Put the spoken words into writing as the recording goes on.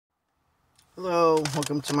Hello,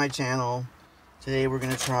 welcome to my channel. Today we're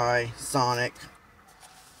going to try Sonic,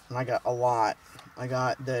 and I got a lot. I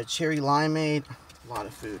got the cherry limeade, a lot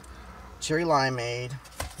of food. Cherry limeade,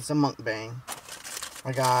 it's a mukbang.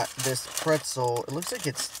 I got this pretzel, it looks like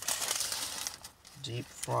it's deep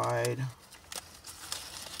fried.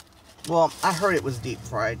 Well, I heard it was deep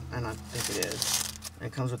fried, and I think it is. And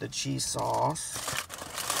it comes with a cheese sauce.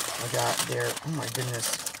 I got there, oh my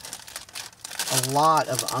goodness, a lot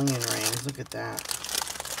of onion rings. Look at that.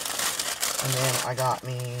 And then I got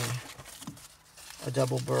me a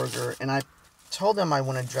double burger. And I told them I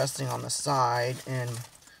wanted dressing on the side. And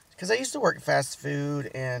because I used to work fast food.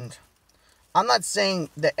 And I'm not saying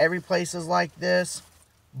that every place is like this.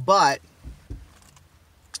 But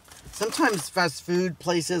sometimes fast food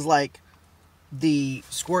places, like the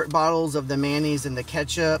squirt bottles of the mayonnaise and the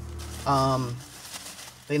ketchup,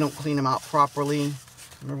 they don't clean them out properly.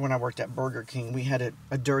 Remember when I worked at Burger King, we had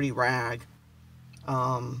a dirty rag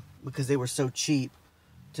because they were so cheap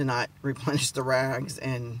to not replenish the rags,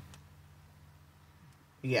 and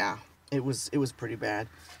yeah, it was pretty bad.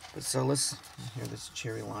 But so let's hear this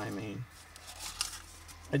cherry limeade.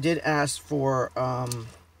 I did ask for I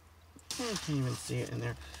can't even see it in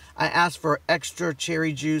there. I asked for extra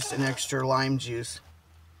cherry juice and extra lime juice.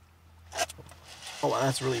 Oh, wow,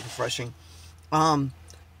 that's really refreshing.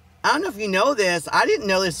 I don't know if you know this. I didn't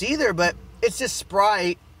know this either, but it's just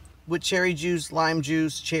Sprite with cherry juice, lime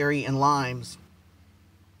juice, cherry, and limes.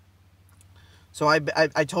 So I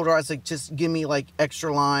told her, I was like, just give me like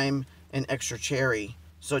extra lime and extra cherry,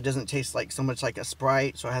 so it doesn't taste like so much like a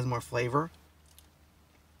Sprite, so it has more flavor.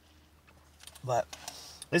 But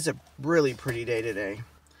it's a really pretty day today.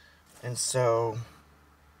 And so,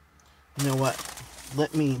 you know what?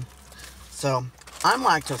 So I'm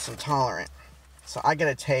lactose intolerant. So I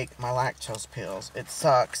gotta take my lactose pills. It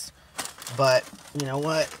sucks, but you know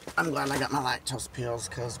what? I'm glad I got my lactose pills,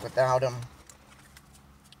 because without them,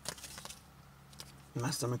 my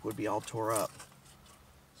stomach would be all tore up.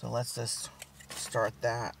 So let's just start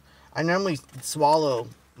that. I normally swallow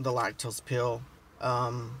the lactose pill,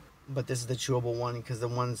 but this is the chewable one, because the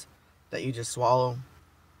ones that you just swallow,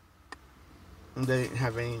 they didn't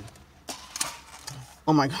have any.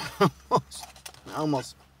 Oh my god!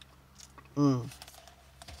 almost.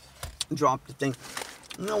 Dropped the thing.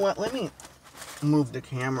 You know what? Let me move the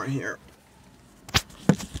camera here.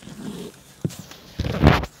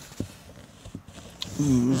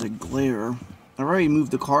 There's a glare. I already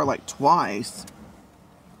moved the car like twice.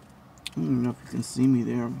 I don't even know if you can see me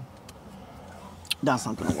there. That's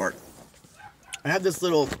not gonna work. I have this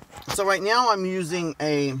little. So right now I'm using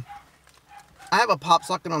I have a pop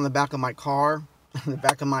socket on the back of my car, on the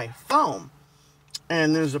back of my phone,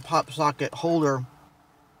 and there's a pop socket holder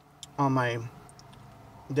on my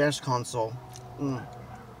dash console. Okay,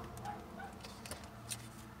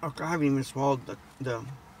 I haven't even swallowed the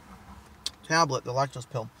tablet, the lactose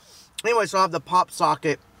pill. Anyway, so I have the pop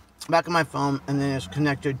socket back of my phone, and then it's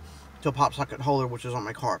connected to a pop socket holder, which is on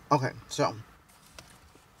my car. Okay, so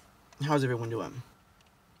how's everyone doing?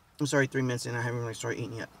 I'm sorry, 3 minutes in, I haven't really started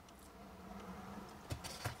eating yet.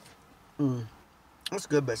 That's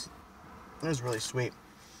good, but it's really sweet.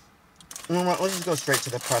 You know what? Let's just go straight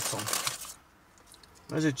to the pretzel.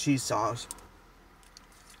 There's a cheese sauce.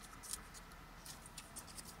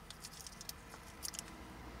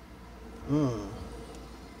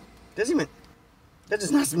 That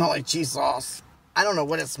does not smell like cheese sauce. I don't know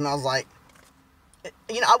what it smells like.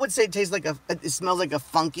 You know, I would say it tastes like it smells like a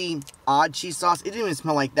funky, odd cheese sauce. It didn't even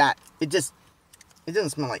smell like that. It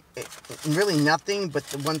doesn't smell like really nothing, but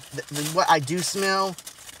what I do smell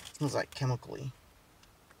smells like chemically.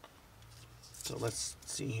 So let's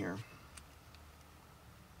see here.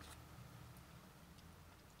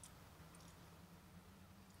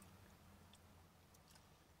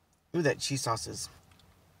 Ooh, that cheese sauce is.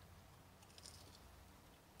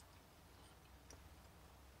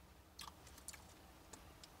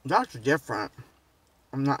 That's different.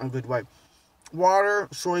 I'm not in a good way. Water,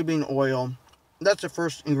 soybean oil. That's the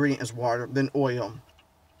first ingredient, is water, then oil.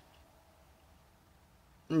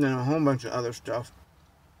 And then a whole bunch of other stuff.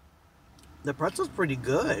 The pretzel's pretty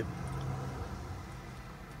good.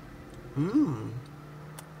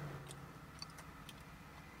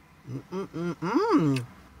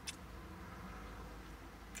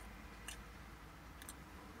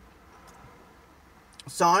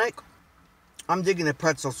 Sonic, I'm digging the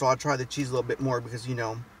pretzel, so I'll try the cheese a little bit more, because, you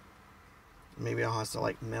know, maybe I'll have to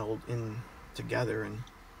like meld in together. And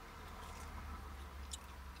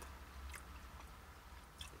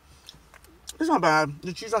it's not bad.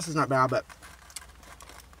 The cheese sauce is not bad, but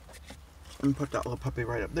let me put that little puppy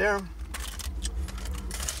right up there.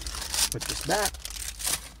 put this back.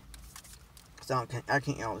 So I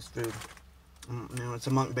can't eat all this food. You know, it's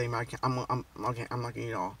a mukbang. I'm not gonna eat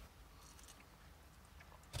it all.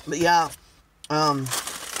 But yeah,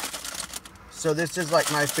 so this is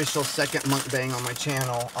like my official second mukbang on my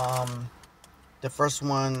channel. The first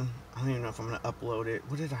one, I don't even know if I'm gonna upload it.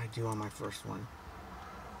 What did I do on my first one?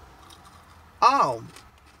 Oh,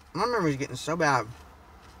 my memory's getting so bad.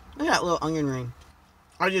 Look at that little onion ring.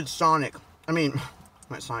 I did Sonic. I mean,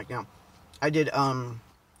 not Sonic now. I did,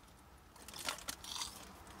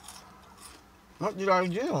 what did I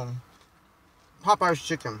do? Popeye's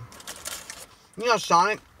chicken. You know,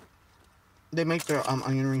 Sonic, they make their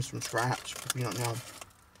onion rings from scratch, if you don't know.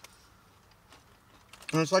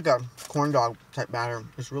 And it's like a corn dog type batter.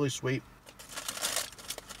 It's really sweet.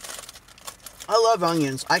 I love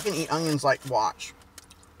onions. I can eat onions like watch.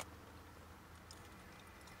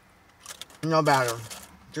 No batter.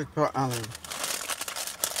 Just put onion.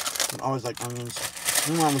 I always like onions.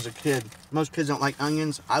 Even when I was a kid. Most kids don't like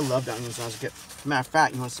onions. I loved onions when I was a kid. Matter of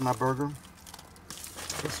fact, you want to see my burger?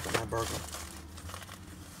 This is my burger.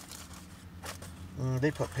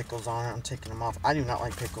 They put pickles on it. I'm taking them off. I do not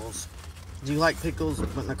like pickles. Do you like pickles?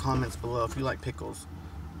 Put in the comments below if you like pickles.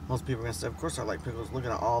 Most people are going to say, of course I like pickles. Look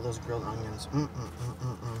at all those grilled onions.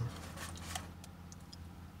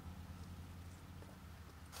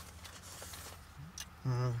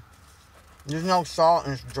 There's no salt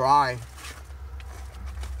and it's dry.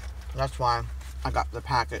 That's why I got the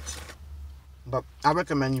packets. But I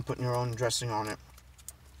recommend you putting your own dressing on it.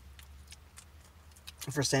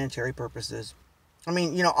 For sanitary purposes. I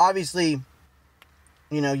mean, you know, obviously,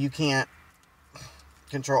 you know, you can't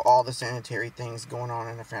control all the sanitary things going on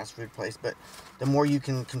in a fast food place, but the more you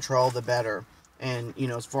can control, the better. And, you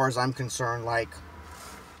know, as far as I'm concerned, like,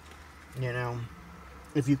 you know,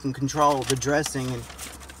 if you can control the dressing and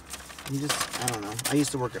you just, I don't know. I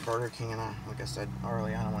used to work at Burger King, and like I said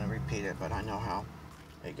earlier, I don't want to repeat it, but I know how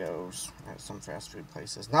it goes at some fast food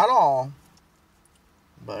places. Not all,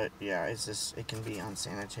 but yeah, it's just, it can be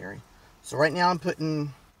unsanitary. So right now I'm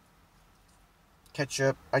putting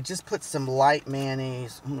ketchup. I just put some light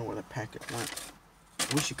mayonnaise. I don't know where the packet went.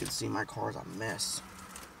 I wish you could see my car is a mess.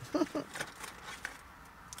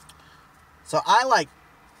 So I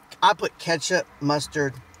put ketchup,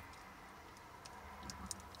 mustard,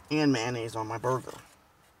 and mayonnaise on my burger.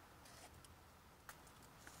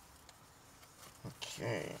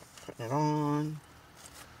 Okay, putting it on.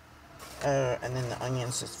 And then the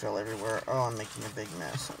onions just fell everywhere. Oh, I'm making a big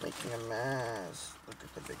mess. I'm making a mess. Look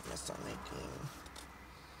at the big mess I'm making.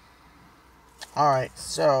 Alright,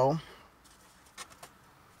 so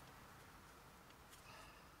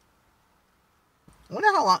I wonder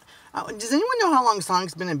how long. Does anyone know how long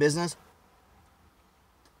Sonic's been in business?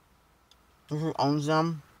 Who owns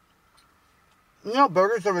them? You know,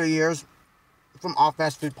 burgers over the years from all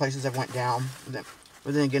fast food places have went down. But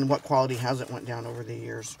then again, what quality hasn't went down over the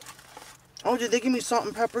years? Oh, did they give me salt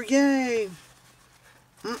and pepper? Yay!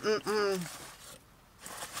 They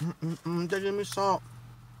gave me salt.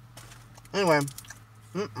 Anyway.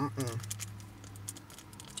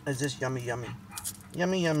 Is this yummy, yummy?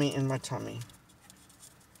 Yummy, yummy in my tummy.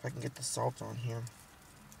 If I can get the salt on here.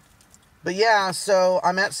 But yeah, so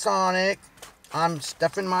I'm at Sonic. I'm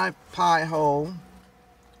stuffing my pie hole.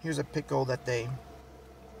 Here's a pickle that they...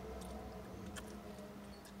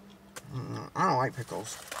 I don't like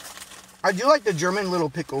pickles. I do like the German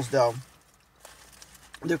little pickles, though.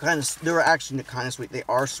 They're actually kind of sweet. They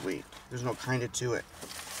are sweet. There's no kind of to it.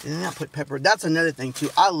 And then I put pepper. That's another thing, too.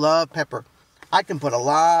 I love pepper. I can put a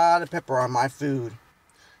lot of pepper on my food.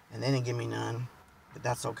 And they didn't give me none. But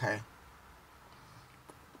that's okay.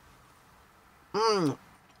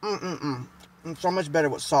 It's so much better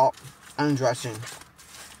with salt and dressing.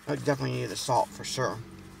 I definitely need the salt for sure.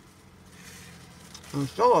 I'm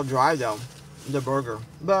still a little dry, though, the burger.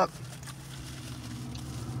 But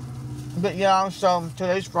yeah, so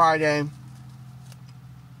today's Friday.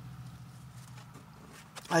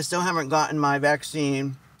 I still haven't gotten my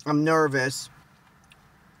vaccine. I'm nervous.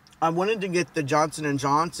 I wanted to get the Johnson &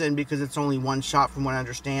 Johnson because it's only one shot from what I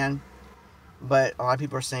understand. But a lot of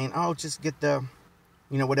people are saying, oh, just get the,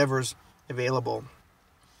 you know, whatever's available.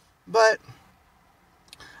 But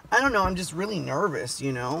I don't know. I'm just really nervous,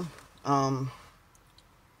 you know.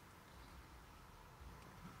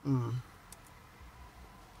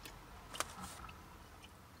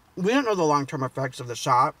 We don't know the long-term effects of the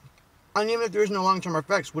shot. And even if there's no long-term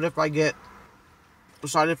effects, what if I get the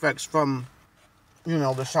side effects from, you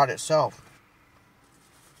know, the shot itself?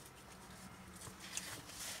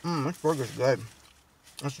 This burger's good.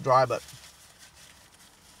 It's dry, but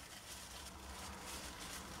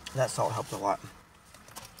that salt helped a lot.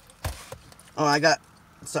 Oh, I got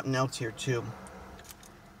something else here too.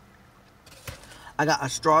 I got a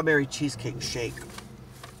strawberry cheesecake shake.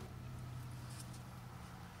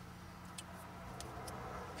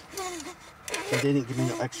 They didn't give me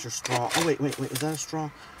no extra straw. Oh, wait. Is that a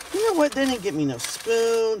straw? You know what? They didn't give me no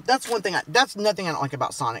spoon. That's one thing. That's nothing I don't like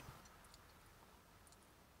about Sonic.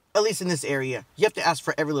 At least in this area. You have to ask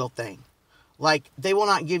for every little thing. Like, they will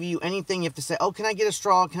not give you anything. You have to say, oh, can I get a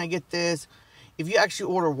straw? Can I get this? If you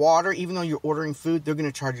actually order water, even though you're ordering food, they're going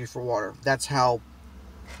to charge you for water. That's how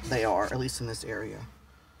they are, at least in this area.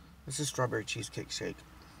 This is strawberry cheesecake shake.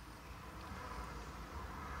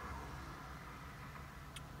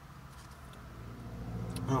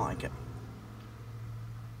 I don't like it.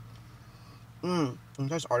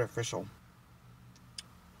 That's artificial.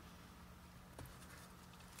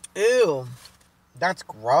 Ew. That's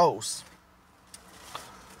gross.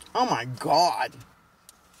 Oh my god.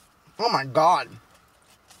 Oh my god.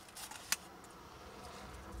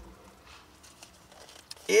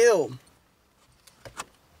 Ew.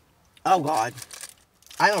 Oh god.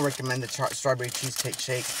 I don't recommend the strawberry cheesecake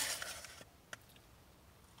shake.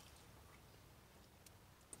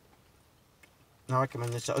 I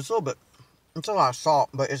recommend this. It's a little bit, it's a lot of salt,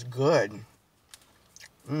 but it's good.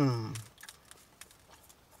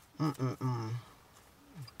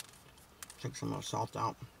 Take some of the salt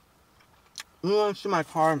out. See my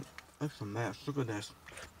car. That's a mess. Look at this.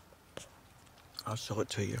 I'll show it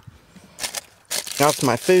to you. That's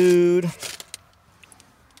my food.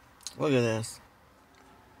 Look at this.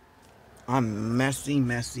 I'm messy.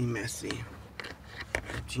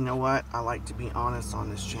 But you know what? I like to be honest on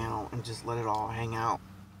this channel and just let it all hang out.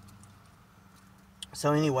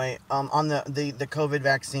 So anyway, on the COVID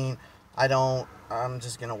vaccine, I'm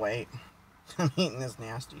just gonna wait. I'm eating this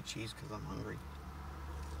nasty cheese because I'm hungry.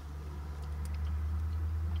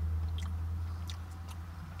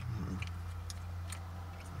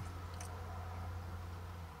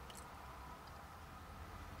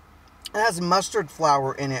 It has mustard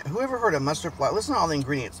flour in it. Who ever heard of mustard flour? Listen to all the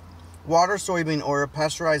ingredients. Water, soybean oil,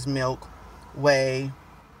 pasteurized milk, whey,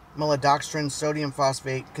 maltodextrin, sodium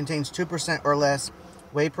phosphate, contains 2% or less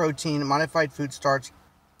whey protein, modified food starch,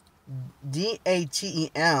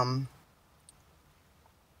 DATEM.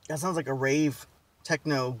 That sounds like a rave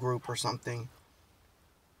techno group or something.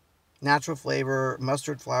 Natural flavor,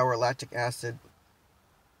 mustard flour, lactic acid.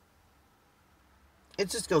 It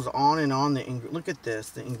just goes on and on. Look at this,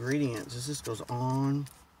 the ingredients. This just goes on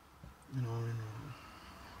and on and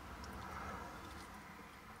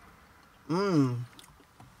on.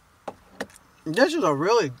 This is a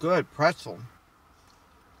really good pretzel.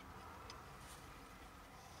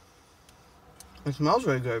 It smells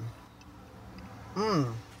really good.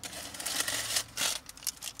 And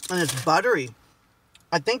it's buttery.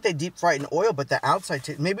 I think they deep fry it in oil, but the outside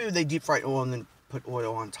taste, maybe they deep fry oil and then put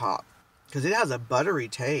oil on top. Because it has a buttery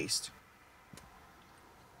taste.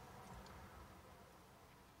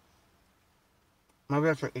 Maybe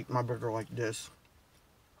I should eat my burger like this.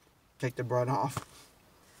 Take the bread off.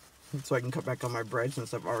 So I can cut back on my bread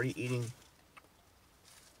since I'm already eating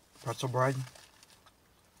pretzel bread.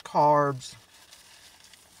 Carbs.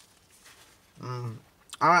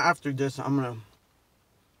 After this, I'm gonna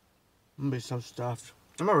be so stuffed.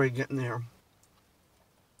 I'm already getting there.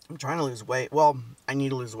 I'm trying to lose weight. Well, I need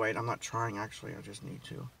to lose weight. I'm not trying, actually. I just need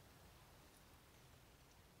to.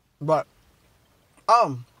 But,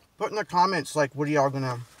 put in the comments, like, what are y'all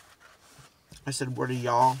gonna... I said, what are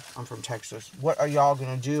y'all? I'm from Texas. What are y'all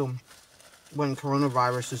gonna do when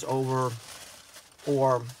coronavirus is over?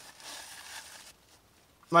 Or,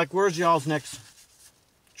 like, where's y'all's next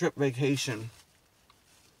trip vacation?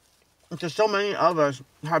 Because so many of us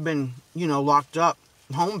have been, you know, locked up,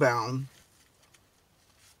 homebound,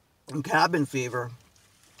 and cabin fever.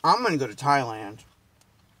 I'm going to go to Thailand.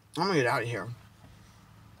 I'm going to get out of here.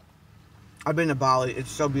 I've been to Bali.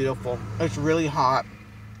 It's so beautiful. It's really hot.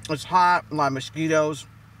 It's hot, a lot of mosquitoes.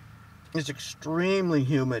 It's extremely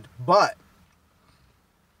humid, but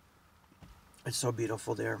it's so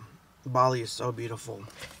beautiful there. Bali is so beautiful.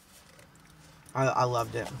 I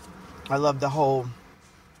loved it. I love the whole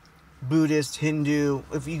Buddhist, Hindu.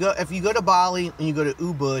 If you go to Bali and you go to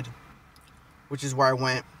Ubud, which is where I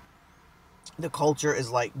went, the culture is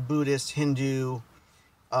like Buddhist, Hindu,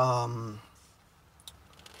 what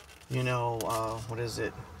is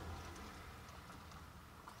it?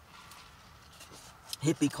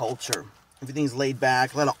 Hippie culture. Everything's laid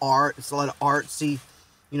back. A lot of art. It's a lot of artsy,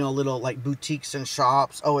 little like boutiques and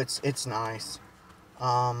shops. Oh, it's nice.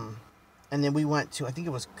 And then we went to, I think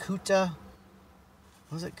it was Kuta.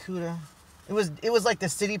 Was it Kuta? It was like the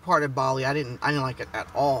city part of Bali. I didn't like it at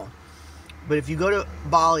all. But if you go to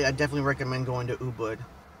Bali, I definitely recommend going to Ubud.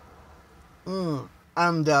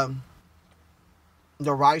 And the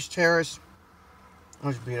rice terrace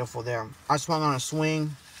was beautiful there. I swung on a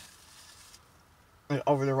swing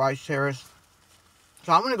over the rice terrace.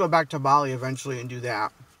 So I'm going to go back to Bali eventually and do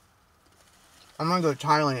that. I'm going to go to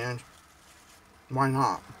Thailand. Why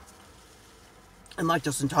not? I'm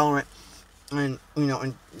lactose intolerant. And, you know,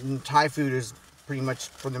 and Thai food is pretty much,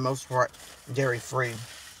 for the most part, dairy-free.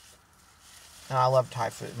 And I love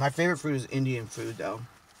Thai food. My favorite food is Indian food, though.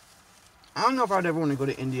 I don't know if I'd ever want to go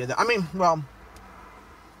to India, though. I mean, well,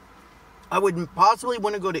 I would possibly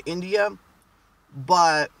want to go to India,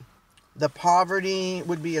 but the poverty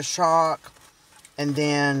would be a shock. And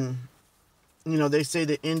then, you know, they say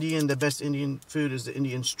that the best Indian food is the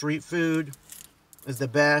Indian street food is the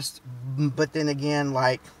best. But then again,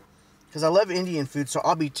 like, because I love Indian food, so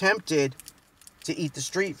I'll be tempted to eat the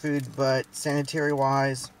street food, but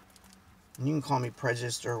sanitary-wise, you can call me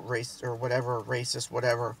prejudiced or racist or whatever, racist,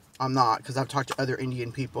 whatever. I'm not, because I've talked to other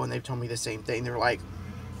Indian people, and they've told me the same thing. They're like,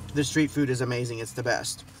 the street food is amazing. It's the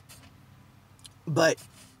best. But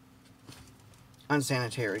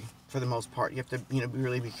unsanitary for the most part. You have to, you know,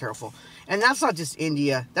 really be careful. And that's not just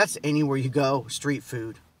India. That's anywhere you go, street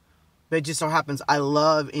food. But it just so happens I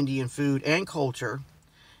love Indian food and culture.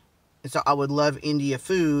 And so I would love India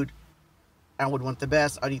food. I would want the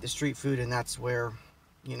best. I'd eat the street food, and that's where,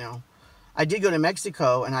 you know. I did go to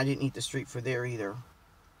Mexico, and I didn't eat the street food there either.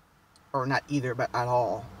 Or not either, but at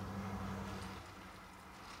all.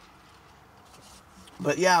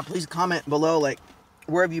 But yeah, please comment below, like,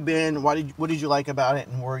 where have you been? What did you like about it?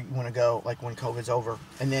 And where you want to go, like, when COVID's over.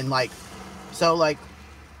 And then, like, so, like,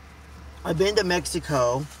 I've been to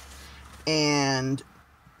Mexico, and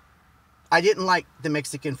I didn't like the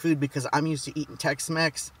Mexican food because I'm used to eating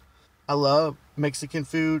Tex-Mex. I love Mexican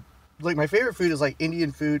food. Like, my favorite food is, like,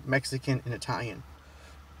 Indian food, Mexican, and Italian.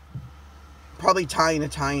 Probably Thai and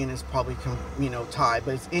Italian is probably, you know, Thai.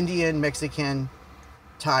 But it's Indian, Mexican,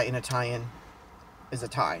 Thai, and Italian is a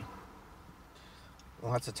Thai.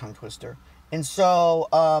 Well, that's a tongue twister. And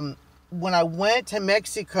so, when I went to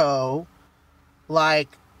Mexico, like,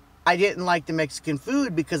 I didn't like the Mexican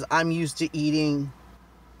food because I'm used to eating...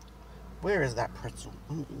 Where is that pretzel?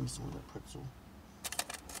 I'm going to eat me some of that pretzel.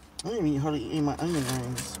 I didn't even hardly eat my onion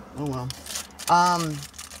rings. Oh, well.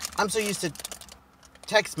 I'm so used to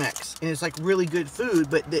Tex-Mex, and it's, like, really good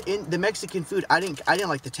food, but the Mexican food, I didn't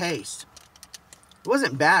like the taste. It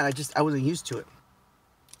wasn't bad, I wasn't used to it.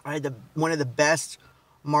 I had one of the best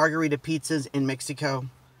margarita pizzas in Mexico,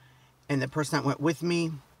 and the person that went with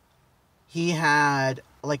me, he had,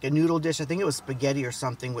 like, a noodle dish. I think it was spaghetti or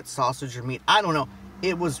something with sausage or meat. I don't know.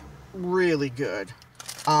 It was really good.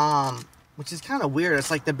 Which is kind of weird. It's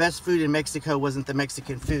like the best food in Mexico wasn't the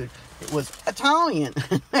Mexican food. It was Italian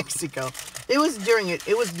in Mexico. It was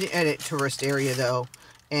at a tourist area, though,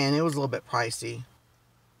 and it was a little bit pricey.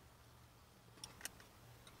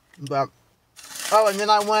 But, oh, and then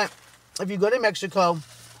I went, if you go to Mexico,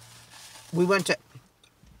 we went to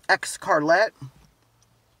Xcarlet.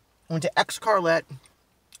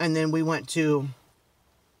 And then we went to,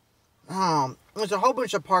 there's a whole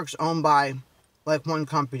bunch of parks owned by, like, one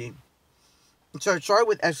company. So it started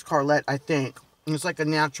with Xcarlet, I think. It's like a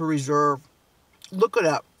natural reserve. Look it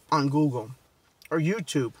up on Google or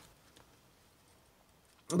YouTube.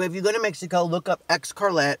 But if you go to Mexico, look up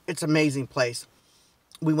Xcarlet. It's an amazing place.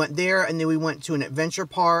 We went there, and then we went to an adventure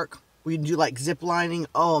park. We do, like, zip lining.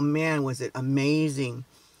 Oh, man, was it amazing.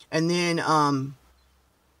 And then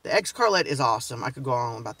the Xcarlet is awesome. I could go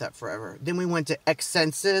on about that forever. Then we went to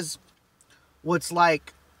Xsenses. What's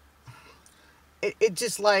like... It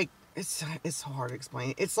just, like... It's hard to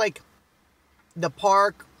explain. It's like the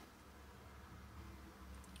park.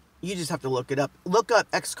 You just have to look it up. Look up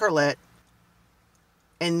Xcarlet.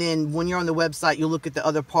 And then when you're on the website, you'll look at the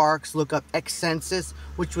other parks. Look up Xsenses,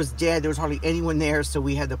 which was dead. There was hardly anyone there. So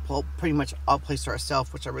we had the pretty much all place to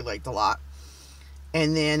ourselves, which I really liked a lot.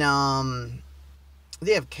 And then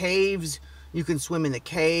they have caves. You can swim in the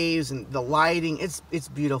caves and the lighting. It's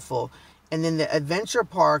beautiful. And then the adventure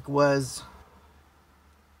park was...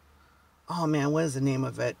 Oh, man, what is the name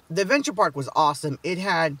of it? The adventure park was awesome. It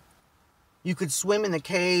had... You could swim in the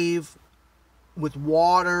cave with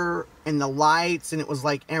water and the lights, and it was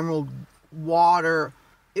like emerald water.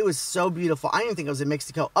 It was so beautiful. I didn't think it was in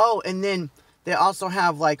Mexico. Oh, and then they also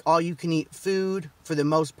have, like, all-you-can-eat food for the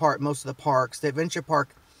most part, most of the parks. The adventure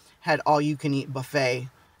park had all-you-can-eat buffet.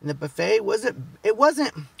 And the buffet it wasn't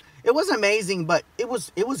amazing, but it was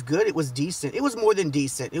good. It was decent. It was more than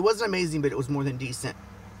decent. It wasn't amazing, but it was more than decent.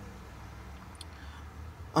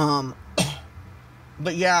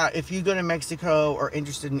 But yeah, if you go to Mexico or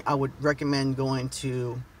interested in, I would recommend going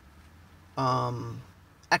to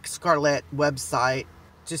Xcarlet website.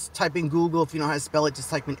 Just type in Google, if you know how to spell it, just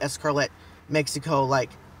type in Xcarlet Mexico, like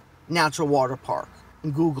natural water park,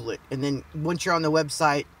 and Google it. And then once you're on the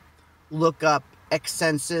website, look up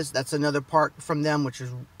Xsenses. That's another park from them, which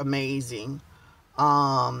is amazing.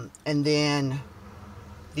 And then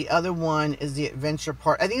the other one is the Adventure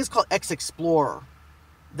Park. I think it's called X Explorer,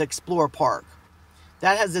 the Explorer Park.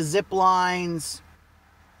 That has the zip lines.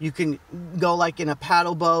 You can go like in a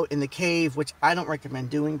paddle boat in the cave, which I don't recommend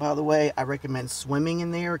doing, by the way. I recommend swimming in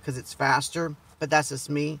there because it's faster, but that's just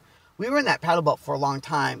me. We were in that paddle boat for a long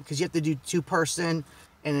time because you have to do two-person,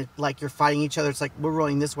 and it, like you're fighting each other. It's like we're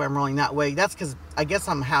rolling this way, I'm rolling that way. That's because I guess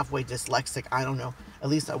I'm halfway dyslexic. I don't know. At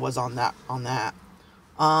least I was on that.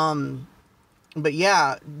 But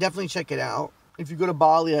yeah, definitely check it out. If you go to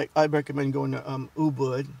Bali, I recommend going to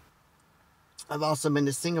Ubud. I've also been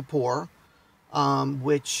to Singapore,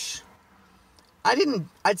 which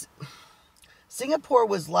Singapore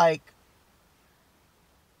was like,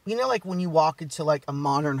 you know, like when you walk into like a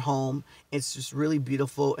modern home, it's just really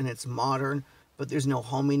beautiful and it's modern, but there's no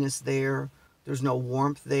hominess there. There's no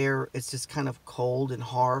warmth there. It's just kind of cold and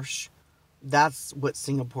harsh. That's what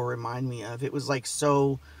Singapore reminded me of. It was like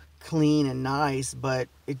so clean and nice, but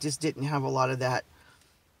it just didn't have a lot of that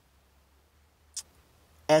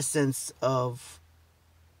essence of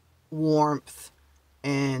warmth.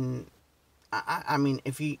 And I mean,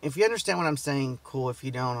 if you understand what I'm saying, cool. If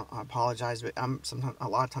you don't, I apologize, but a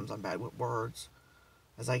lot of times I'm bad with words.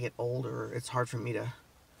 As I get older, it's hard for me to,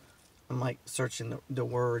 I'm like searching the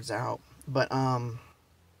words out. But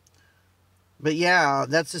yeah,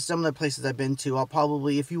 that's just some of the places I've been to. I'll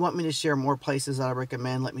probably, if you want me to share more places that I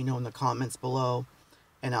recommend, let me know in the comments below,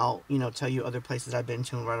 and I'll, tell you other places I've been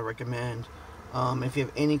to and what I recommend. If you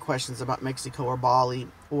have any questions about Mexico or Bali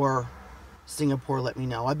or Singapore, let me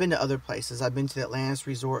know. I've been to other places. I've been to the Atlantis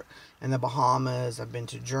Resort in the Bahamas. I've been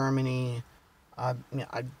to Germany. I've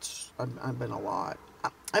been a lot.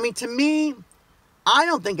 I mean, to me, I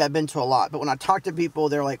don't think I've been to a lot, but when I talk to people,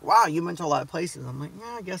 they're like, wow, you've been to a lot of places. I'm like,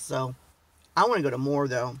 yeah, I guess so. I want to go to more,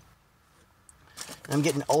 though. I'm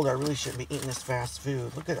getting older. I really shouldn't be eating this fast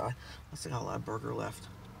food. Look at that. I still got a lot of burger left.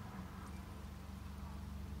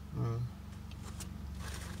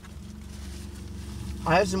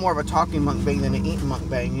 I have some more of a talking mukbang than an eating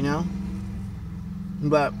mukbang,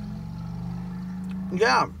 But,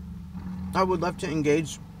 yeah. I would love to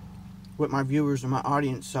engage with my viewers and my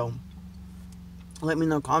audience, so let me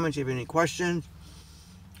know in the comments if you have any questions.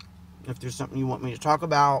 If there's something you want me to talk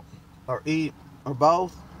about, or eat, or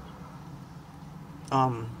both.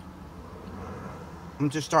 I'm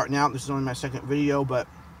just starting out. This is only my second video, but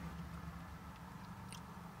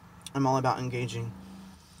I'm all about engaging,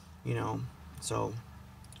 So,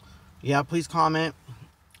 yeah, please comment,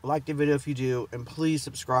 like the video if you do, and please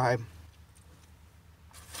subscribe.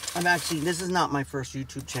 This is not my first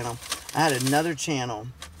YouTube channel. I had another channel.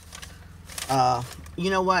 You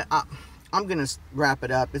know what? I'm going to wrap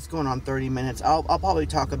it up. It's going on 30 minutes. I'll probably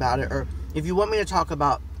talk about it, or if you want me to talk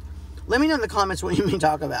about, let me know in the comments what you mean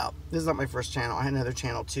talk about. This is not my first channel. I had another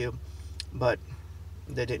channel too, but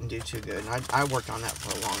they didn't do too good. I worked on that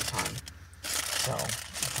for a long time, so I'm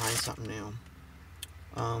trying something new.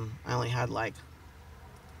 I only had like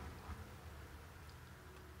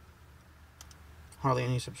hardly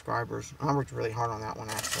any subscribers. I worked really hard on that one,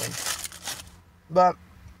 actually, but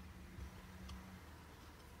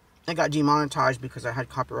I got demonetized because I had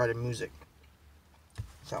copyrighted music.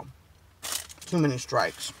 So, too many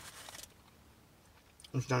strikes.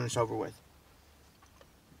 It's done, it's over with.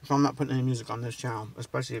 So I'm not putting any music on this channel,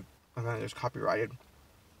 especially if it's copyrighted.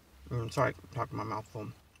 Sorry, I'm talking my mouth full.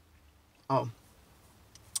 Oh,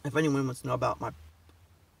 if anyone wants to know about my,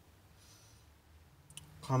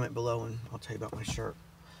 comment below and I'll tell you about my shirt.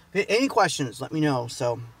 If any questions, let me know.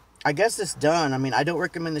 So, I guess it's done. I mean, I don't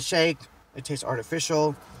recommend the shake. It tastes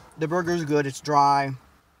artificial. The burger's good, it's dry.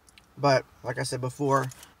 But, like I said before,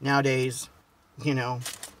 nowadays,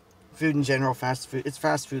 food in general, fast food, it's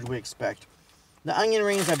fast food we expect. The onion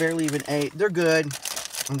rings I barely even ate. They're good.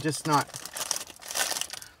 I'm just not,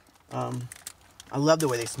 I love the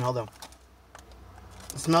way they smell, though.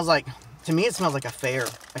 It smells like, to me, it smells like a fair,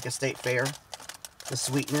 like a state fair. The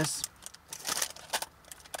sweetness.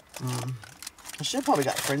 I should have probably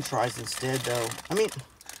got french fries instead, though. I mean,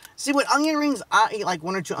 see, with onion rings, I eat like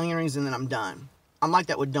 1 or 2 onion rings and then I'm done. I'm like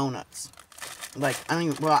that with donuts. Like,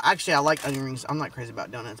 actually, I like onion rings. I'm not crazy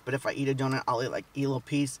about donuts, but if I eat a donut, I'll eat a little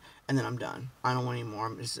piece, and then I'm done. I don't want any more.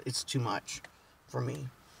 It's too much for me.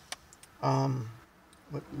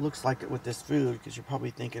 what looks like it with this food, because you're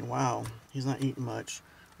probably thinking, wow, he's not eating much.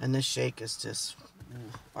 And this shake is just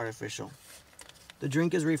artificial. The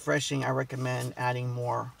drink is refreshing. I recommend adding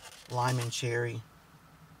more lime and cherry,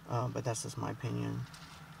 but that's just my opinion.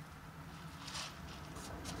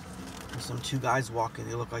 There's some two guys walking.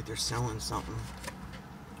 They look like they're selling something.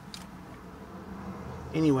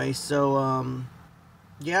 Anyway, so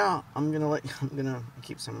yeah, I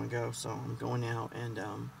keep someone go, so I'm going out, and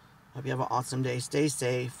hope you have an awesome day. Stay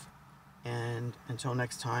safe, and until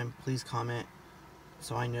next time, please comment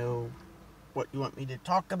so I know what you want me to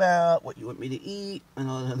talk about, what you want me to eat, and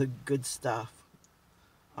all the other good stuff.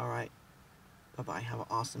 Alright, bye-bye. Have an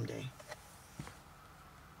awesome day.